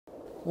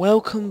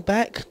Welcome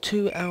back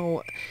to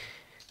our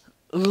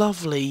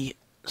lovely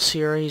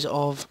series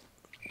of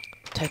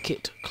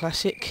Tekk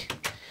Classic.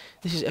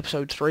 This is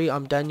episode 3.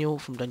 I'm Daniel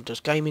from Dangerous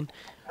Gaming.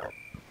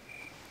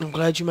 I'm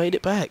glad you made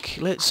it back.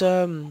 Let's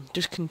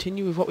just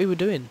continue with what we were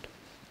doing.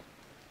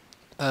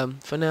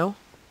 For now,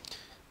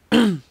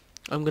 I'm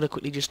gonna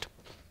quickly just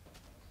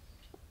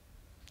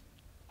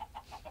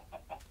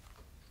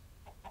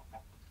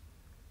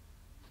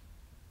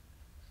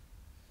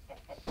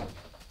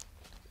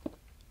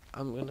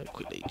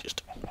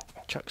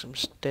chuck some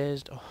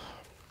stairs. Oh,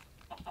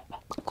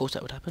 of course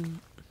that would happen.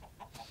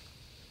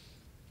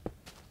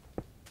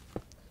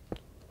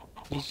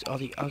 These are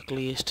the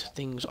ugliest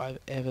things I've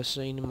ever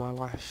seen in my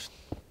life.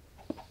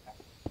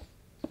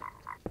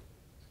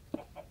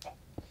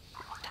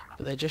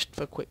 But they're just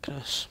for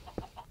quickness.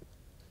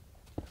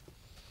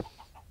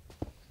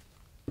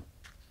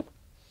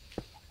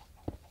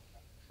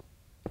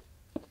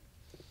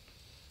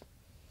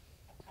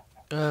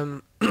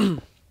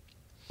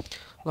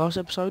 Last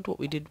episode, what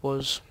we did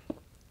was,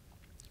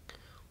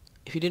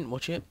 if you didn't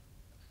watch it,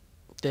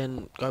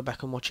 then go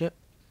back and watch it.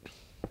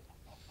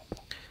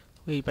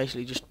 We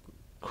basically just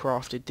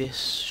crafted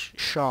this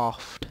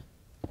shaft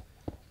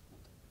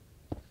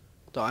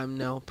that I'm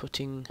now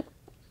putting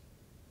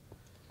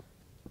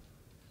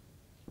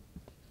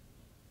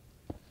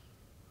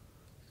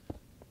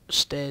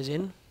stairs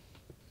in.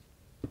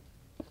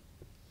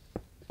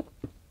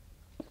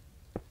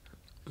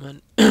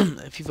 And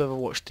if you've ever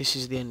watched This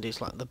Is the End,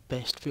 it's like the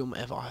best film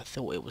ever. I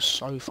thought it was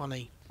so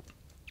funny.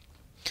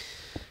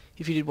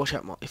 If you did watch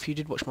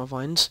my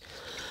vines,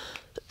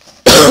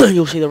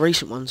 you'll see the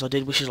recent ones I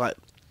did, which is like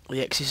the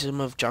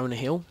exorcism of Jonah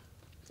Hill.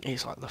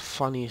 It's like the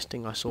funniest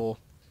thing I saw.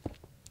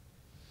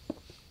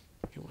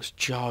 It was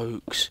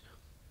jokes.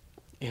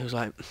 It was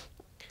like,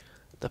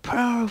 the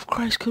power of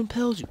Christ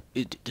compels you.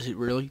 Does it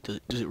really?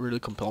 Does it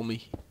really compel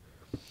me?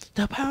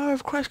 The power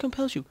of Christ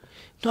compels you.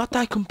 Not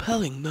that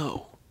compelling,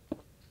 no.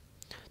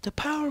 The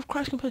power of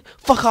Christ compels.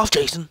 Fuck off,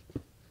 Jason.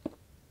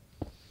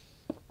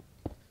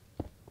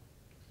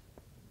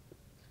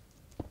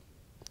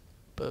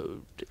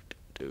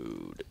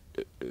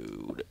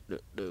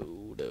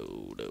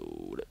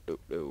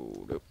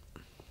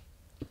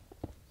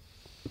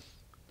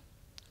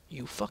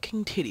 You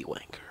fucking titty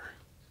wanker.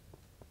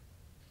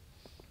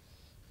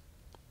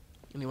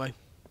 Anyway,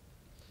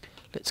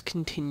 let's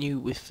continue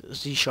with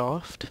the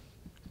shaft.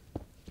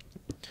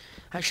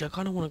 Actually, I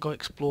kind of want to go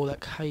explore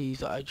that cave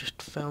that I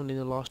just found in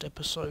the last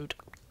episode.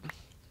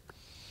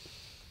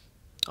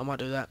 I might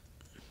do that.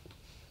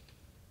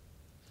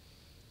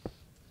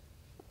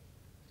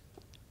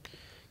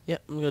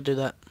 Yep, I'm going to do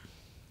that.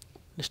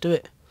 Let's do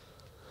it.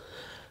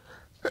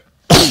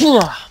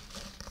 Oh,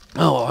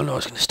 I know I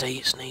was going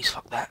to sneeze.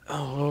 Fuck that.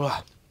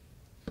 Oh.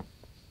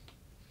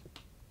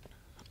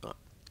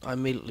 I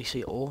immediately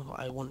see all that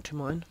I want to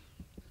mine.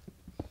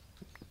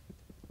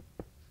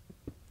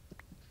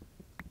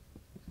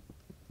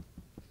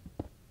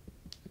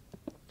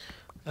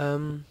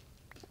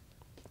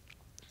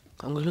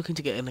 I'm looking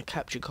to get in a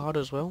capture card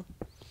as well,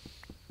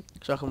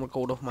 so I can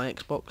record off my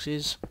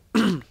Xboxes.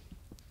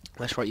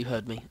 That's right, you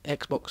heard me.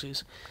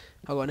 Xboxes.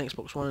 I've got an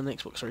Xbox One and an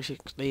Xbox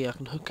 360. I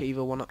can hook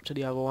either one up to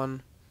the other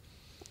one,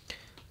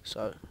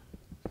 so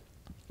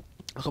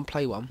I can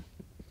play one.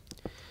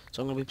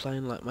 So I'm gonna be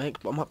playing like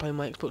I might play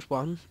my Xbox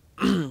One.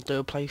 Do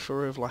a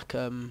playthrough of like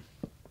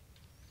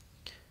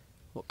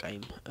what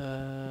game?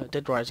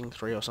 Dead Rising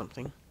 3 or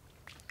something,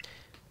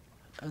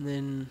 and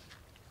then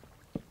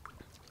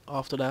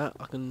after that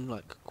I can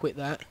like quit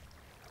that,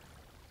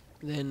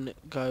 then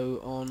go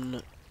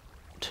on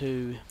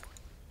to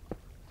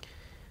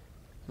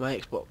my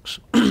Xbox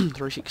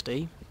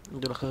 360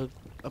 and do like a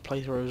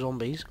playthrough of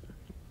zombies,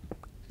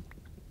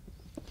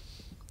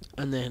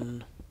 and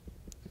then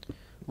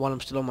while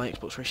I'm still on my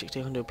Xbox 360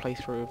 I can do a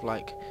playthrough of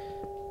like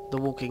The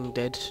Walking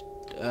Dead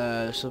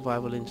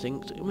Survival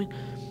Instinct. I mean,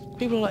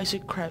 people are like, it's a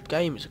crap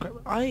game, it's a crap.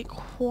 I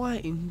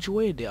quite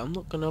enjoyed it, I'm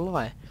not gonna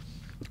lie.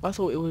 I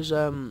thought it was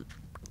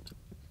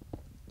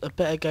a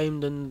better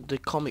game than the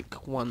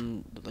comic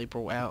one that they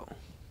brought out,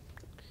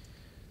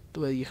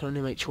 where you can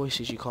only make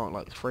choices, you can't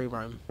like free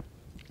roam.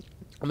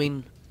 I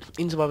mean,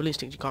 in Survival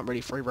Instinct you can't really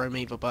free roam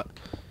either, but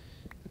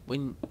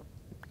when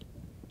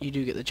you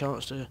do get the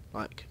chance to,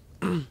 like,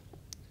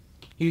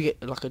 you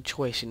get like a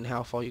choice in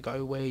how far you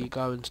go, where you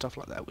go and stuff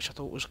like that, which I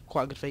thought was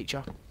quite a good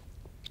feature.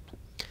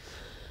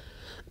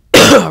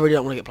 I really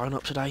don't want to get blown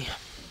up today.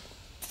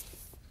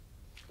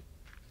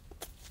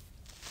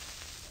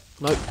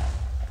 Nope.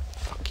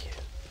 Fuck you.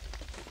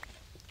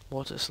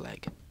 What a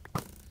slag.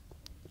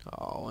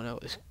 Oh, I know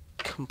what this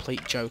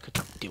complete joker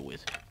to deal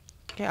with.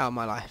 Get out of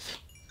my life.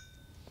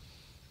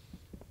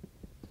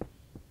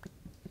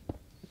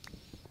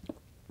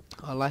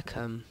 I like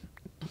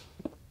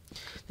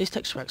this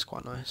texture pack's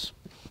quite nice.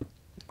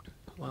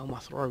 Well, my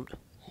throat.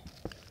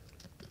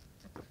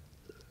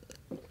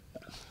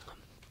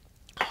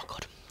 Oh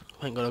god.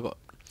 Thank god I got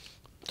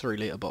 3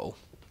 litre bottle.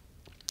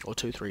 Or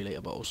 2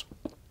 3-litre bottles.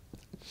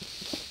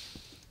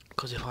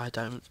 Because if I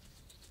don't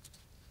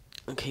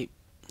and keep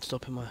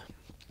stopping my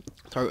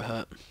Throat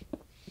hurt.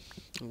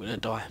 I'm gonna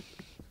die.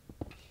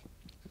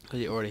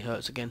 Because it already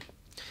hurts again.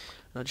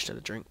 And I just had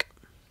a drink.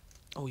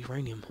 Oh,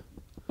 uranium.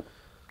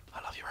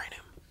 I love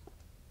uranium.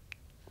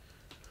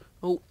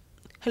 Oh,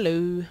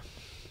 hello.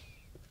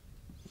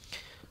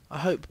 I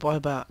hope by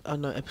about, I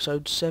don't know,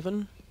 episode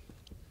 7.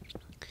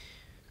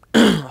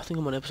 I think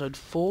I'm on episode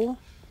 4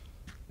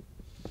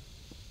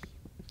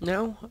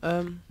 now.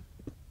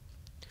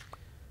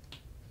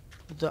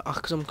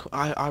 Because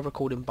I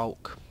record in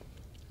bulk.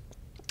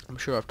 I'm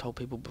sure I've told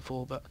people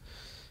before, but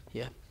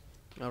yeah,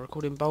 I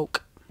record in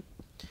bulk,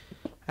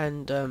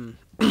 and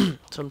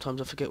sometimes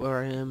I forget where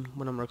I am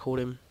when I'm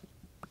recording.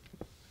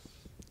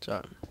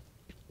 So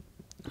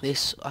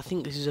I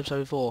think this is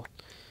episode 4.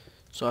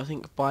 So I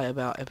think by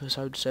about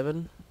episode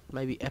 7,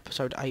 maybe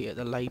episode 8 at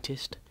the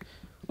latest,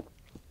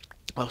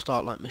 I'll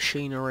start like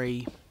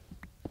machinery,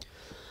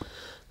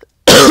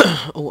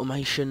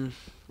 automation,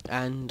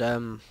 and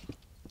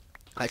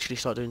actually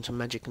start doing some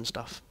magic and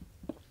stuff.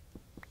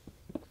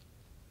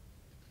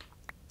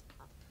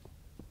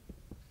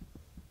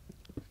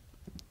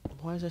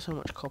 Why is there so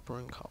much copper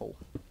and coal?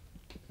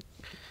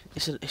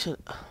 It's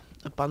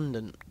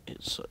abundant.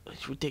 It's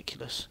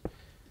ridiculous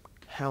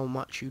how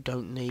much you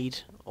don't need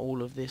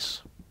all of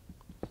this.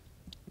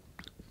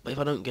 But if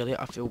I don't get it,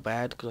 I feel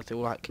bad, because I feel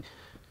like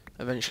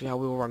eventually I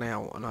will run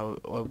out and I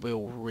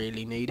will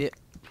really need it.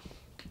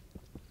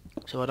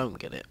 So if I don't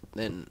get it,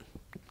 then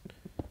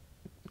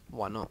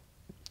why not?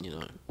 You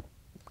know,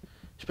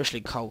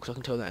 especially coal, because I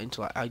can turn that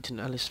into like 8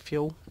 Alice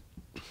fuel.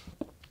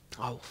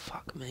 Oh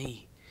fuck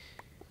me,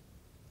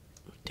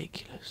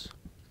 ridiculous.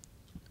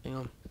 Hang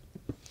on,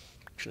 I'm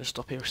just gonna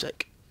stop here a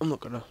sec. I'm not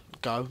gonna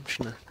go. I'm just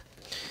gonna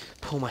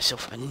pour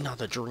myself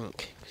another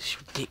drink. It's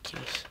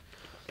ridiculous.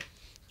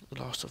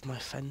 The last of my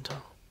Fanta.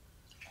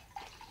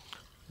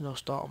 And I'll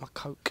start on my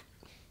Coke.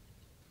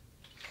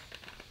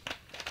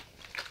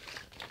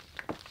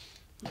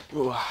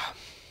 Ooh.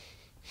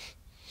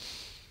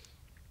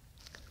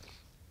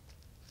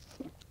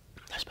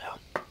 That's better.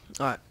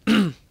 Alright.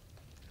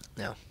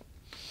 Now.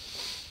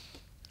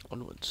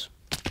 Onwards.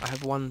 I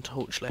have one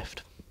torch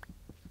left.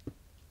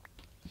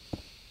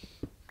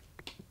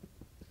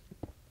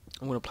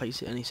 I'm going to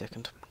place it any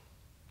second.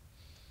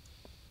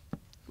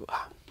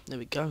 There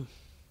we go.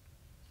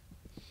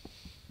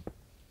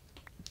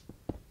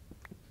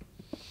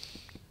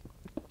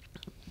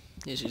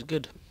 This is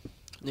good.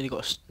 Nearly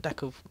got a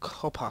stack of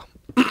copper.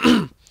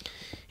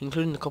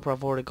 Including the copper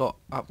I've already got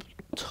up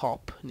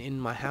top in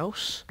my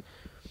house.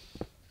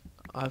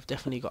 I've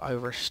definitely got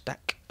over a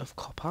stack of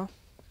copper.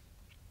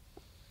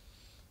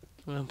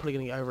 And I'm probably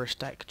going to get over a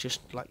stack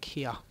just like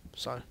here.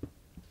 So.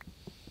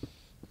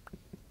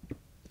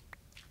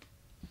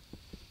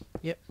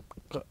 Yep.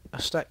 Got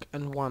a stack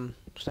and 1.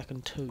 Stack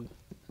and 2.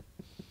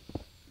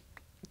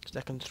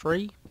 Stack and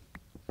 3.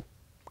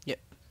 Yep.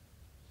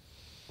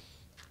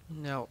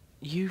 Now,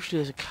 usually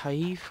there's a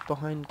cave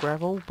behind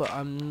gravel, but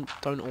I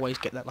don't always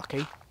get that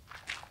lucky.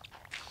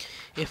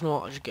 If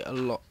not, I just get a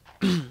lot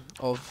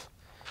of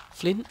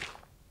flint,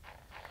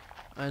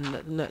 and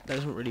that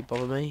doesn't really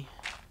bother me.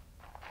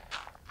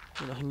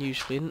 And I can use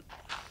flint.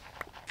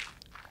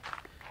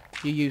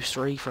 You use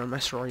 3 for a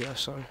macerator,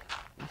 so.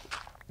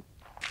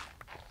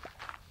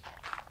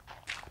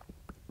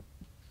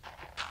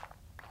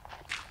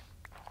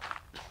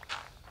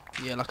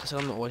 Yeah, like I said,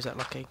 I'm not always that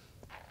lucky.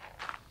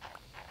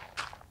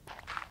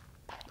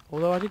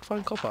 Although I did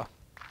find copper.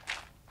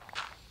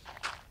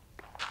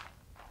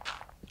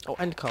 Oh,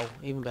 and coal,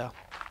 even better.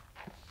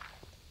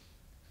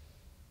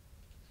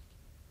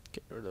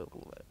 Get rid of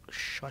all that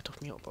shite off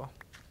me up bar.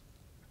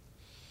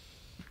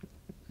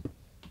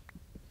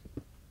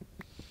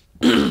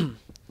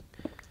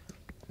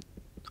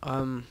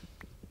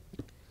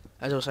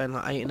 As I was saying,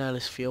 like 8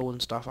 Alice fuel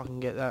and stuff, I can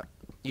get that,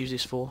 use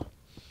this for.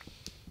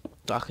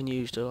 That I can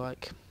use to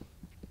like.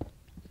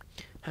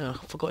 Hang on,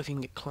 I forgot if you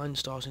can get Klein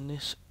stars in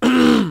this.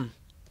 Can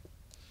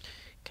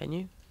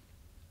you?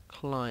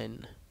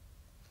 Klein.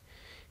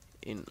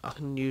 I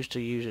can use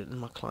it in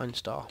my Klein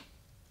star.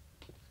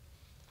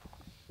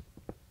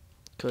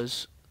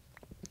 Because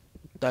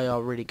they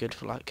are really good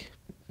for like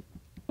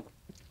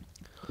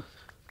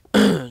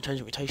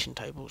changing mutation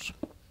tables,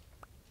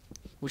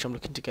 which I'm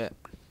looking to get.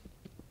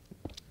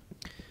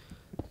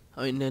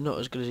 I mean, they're not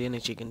as good as the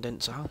energy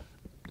condenser.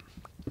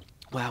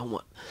 Wow,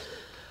 what?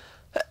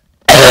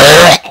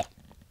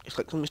 It's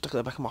like something stuck at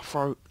the back of my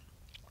throat.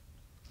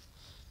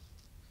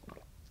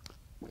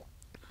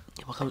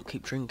 If I can't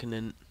keep drinking,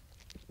 then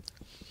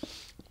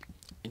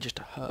it just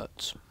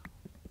hurts.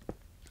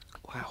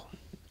 Wow.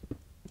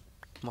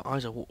 My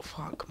eyes are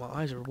my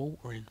eyes are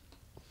watering.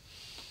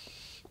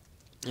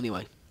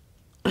 Anyway,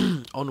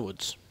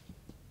 onwards,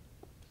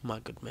 my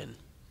good men.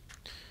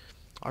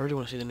 I really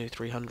want to see the new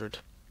 300.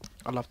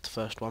 I loved the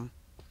first one.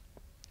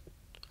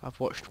 I've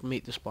watched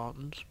Meet the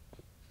Spartans.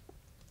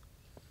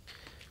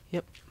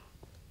 Yep.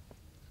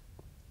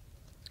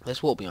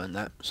 There's water behind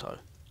that, so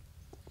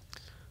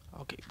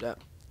I'll keep that.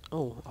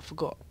 Oh, I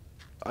forgot.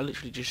 I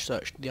literally just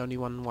searched the only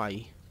one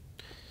way.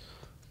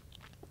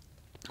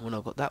 When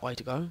I've got that way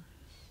to go,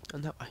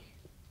 and that way.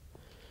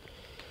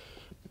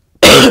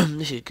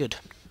 This is good.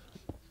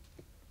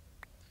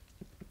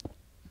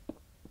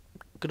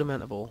 Good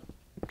amount of ore.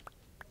 I'm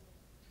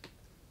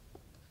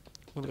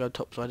gonna go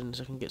topside in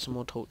so I can get some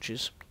more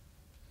torches.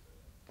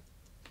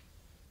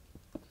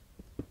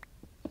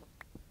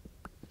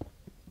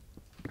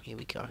 Here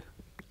we go.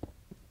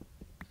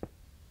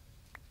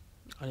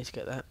 I need to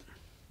get that.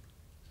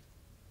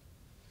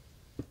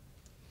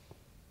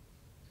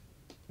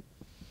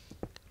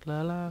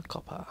 La la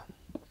copper.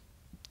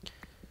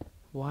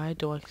 Why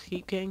do I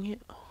keep getting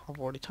it? I've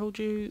already told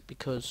you,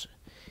 because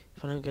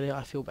if I don't get it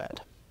I feel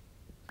bad.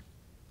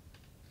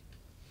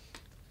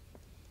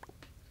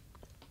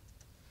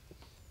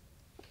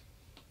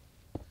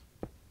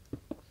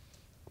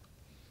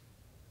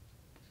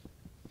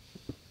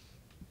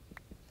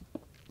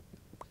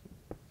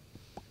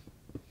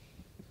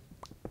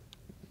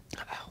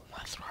 Ow,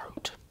 my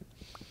throat.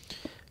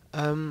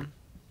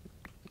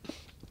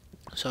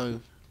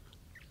 So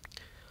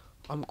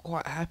I'm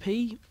quite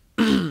happy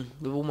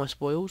with all my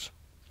spoils.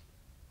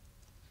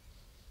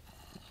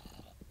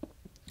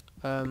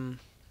 I'm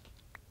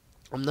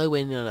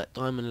nowhere near that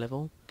diamond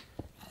level,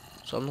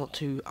 so I'm not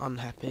too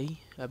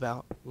unhappy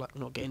about like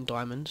not getting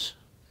diamonds,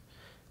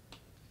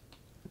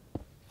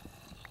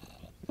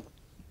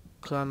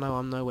 because I know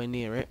I'm nowhere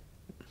near it.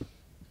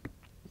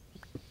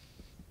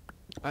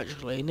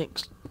 Actually,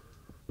 next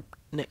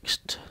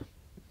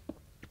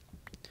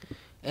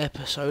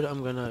episode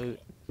I'm gonna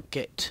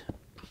get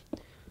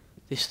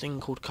this thing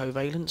called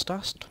covalence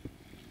dust,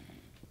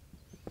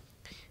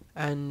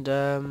 and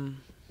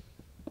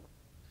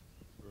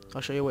I'll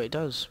show you what it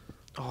does.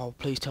 Oh,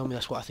 please tell me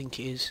that's what I think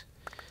it is.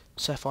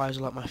 Sapphires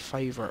are like my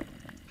favourite.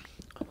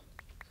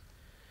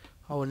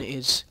 Oh, and it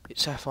is.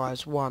 It's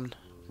sapphires. 1,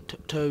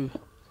 2.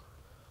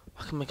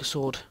 I can make a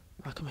sword.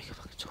 I can make a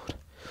fucking sword.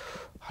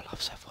 I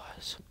love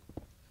sapphires.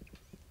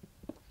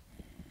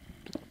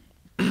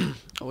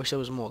 I wish there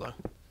was more though.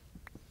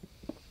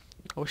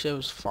 I wish there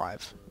was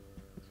 5.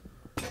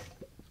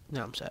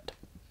 Now I'm sad.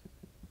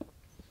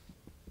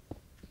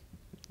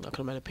 I could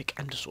have made a pick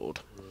and a sword.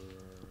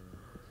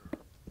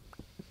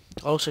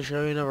 I'll also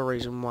show you another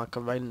reason why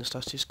covalence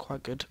dust is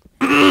quite good.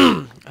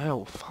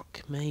 Oh,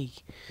 fuck me.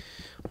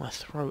 My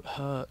throat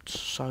hurts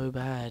so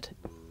bad.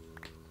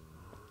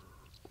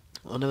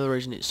 Another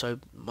reason it's so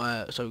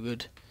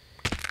good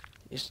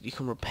is you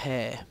can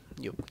repair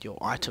your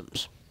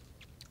items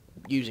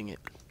using it.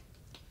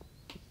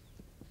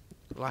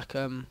 Like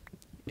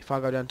if I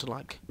go down to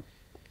like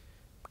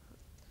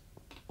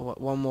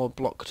one more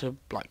block to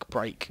like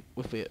break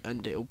with it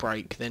and it'll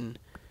break, then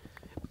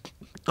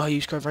I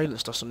use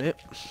covalence dust on it,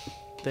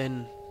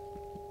 then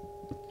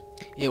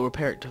it'll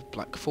repair it to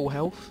like full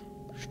health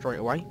straight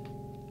away.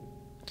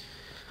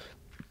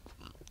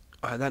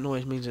 That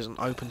noise means there's an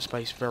open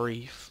space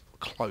very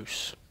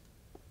close,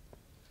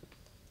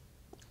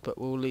 but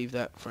we'll leave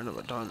that for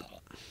another time.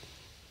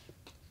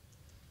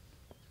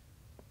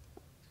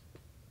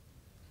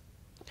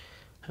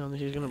 Hang on,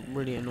 this is gonna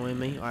really annoy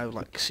me. I have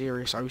like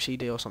serious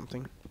OCD or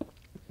something.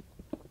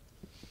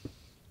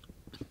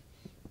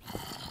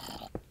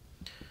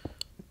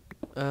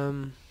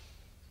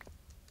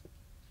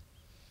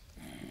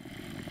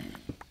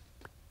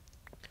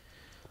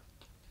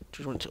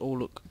 Just want it to all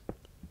look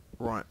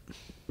right.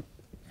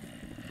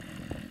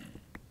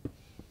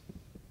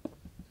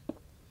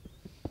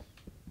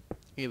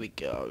 Here we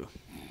go.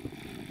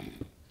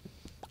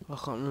 I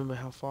can't remember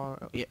how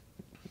far. Yeah,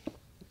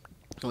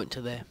 I went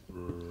to there.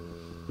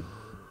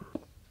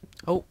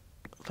 Oh,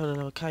 found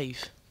another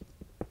cave.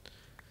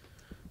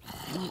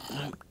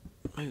 No,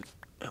 move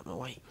out my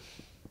way.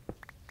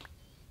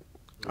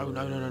 Oh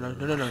no no no no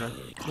no no no no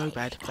no!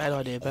 Bad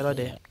idea, bad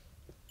idea.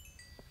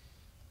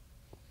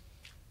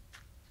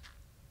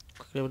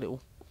 Give a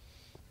little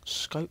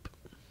scope.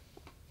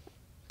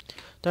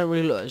 Don't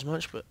really look as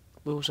much, but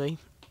we'll see.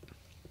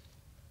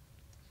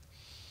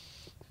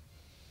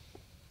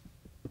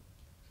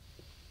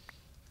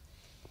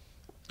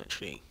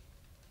 Actually,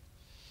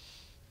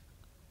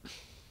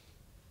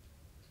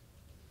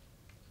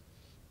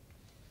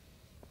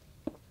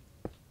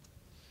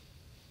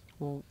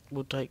 we'll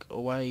take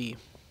away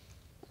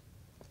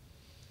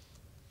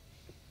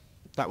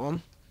that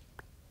one.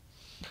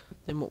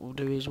 Then what we'll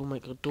do is we'll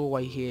make a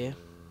doorway here.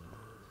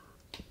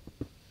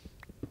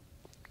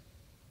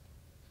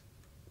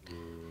 Get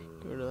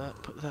rid of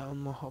that. Put that on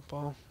my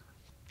hotbar.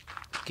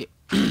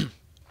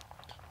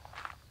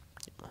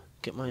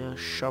 Get my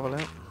shovel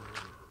out.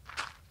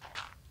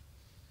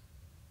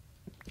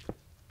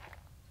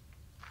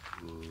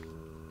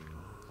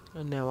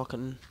 And now I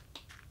can.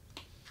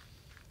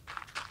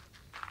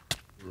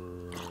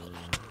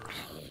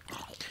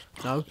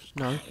 No,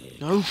 no,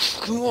 no!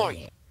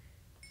 Why?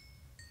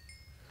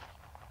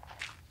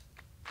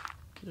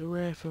 The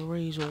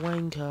referee's a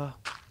wanker.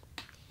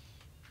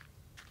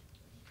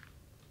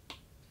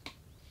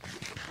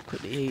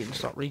 Quickly eat and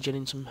start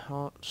regenerating some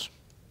hearts.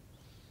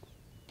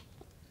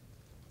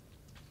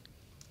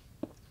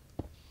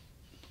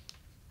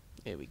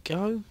 Here we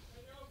go.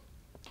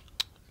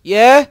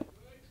 Yeah?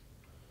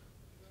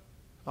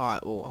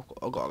 Alright, well,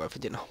 I've got to go for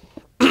dinner.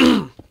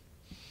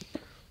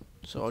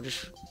 So I'll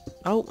just...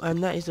 Oh,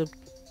 and that is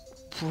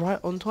right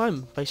on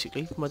time,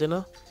 basically, for my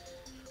dinner.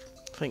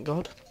 Thank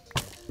God.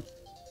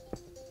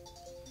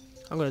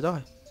 I'm gonna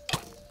die.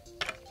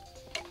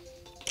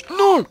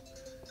 No!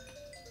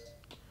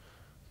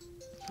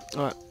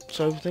 Alright,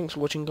 so thanks for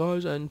watching,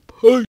 guys, and peace!